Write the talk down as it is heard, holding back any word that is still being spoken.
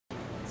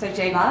So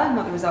Geva,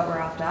 not the result we're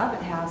after,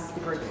 but how's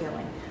the group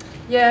feeling?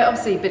 Yeah,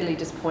 obviously bitterly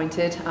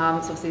disappointed. It's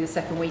obviously the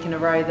second week in a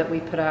row that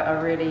we've put out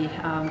a really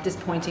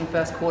disappointing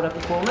first quarter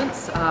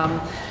performance.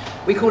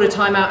 We called a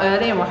timeout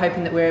early and we're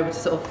hoping that we're able to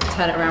sort of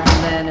turn it around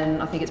from then,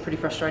 and I think it's pretty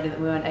frustrating that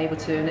we weren't able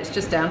to, and it's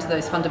just down to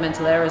those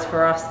fundamental errors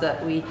for us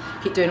that we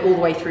keep doing all the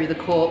way through the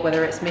court,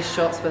 whether it's missed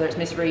shots, whether it's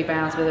missed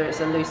rebounds, whether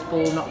it's a loose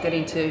ball not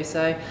getting to.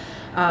 So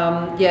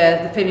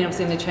yeah, the feeling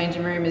obviously in the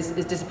changing room is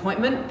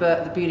disappointment,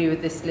 but the beauty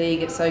with this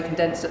league, it's so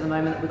condensed at the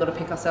moment that we've got to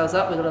pick ourselves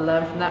up, we've got to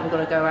learn from that, we've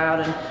got to go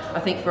out, and I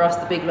think for us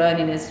the big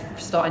learning is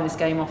starting this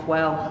game off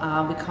well.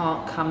 We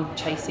can't come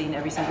chasing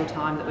every single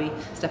time that we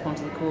step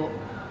onto the court.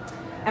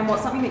 And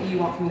what's something that you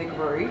want from the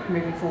group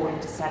moving forward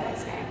into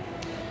Saturday's game?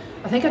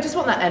 I think I just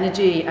want that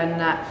energy and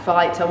that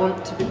fight. I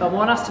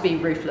want us to be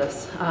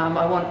ruthless.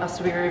 I want us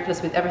to be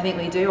ruthless with everything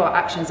we do, our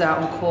actions out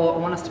on court. I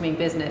want us to mean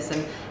business,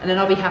 and then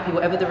I'll be happy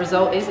whatever the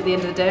result is at the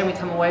end of the day and we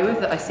come away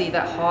with, that I see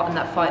that heart and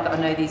that fight that I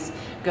know these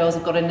girls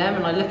have got in them,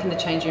 and I look in the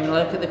changing room and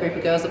I look at the group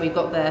of girls that we've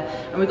got there,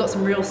 and we've got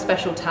some real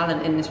special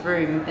talent in that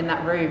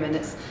room, and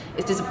it's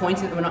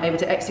disappointing that we're not able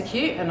to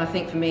execute, and I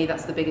think for me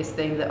that's the biggest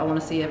thing, that I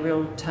want to see a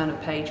real turn of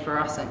page for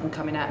us and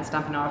coming out and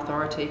stamping our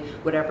authority,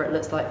 whatever it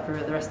looks like for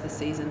the rest of the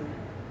season.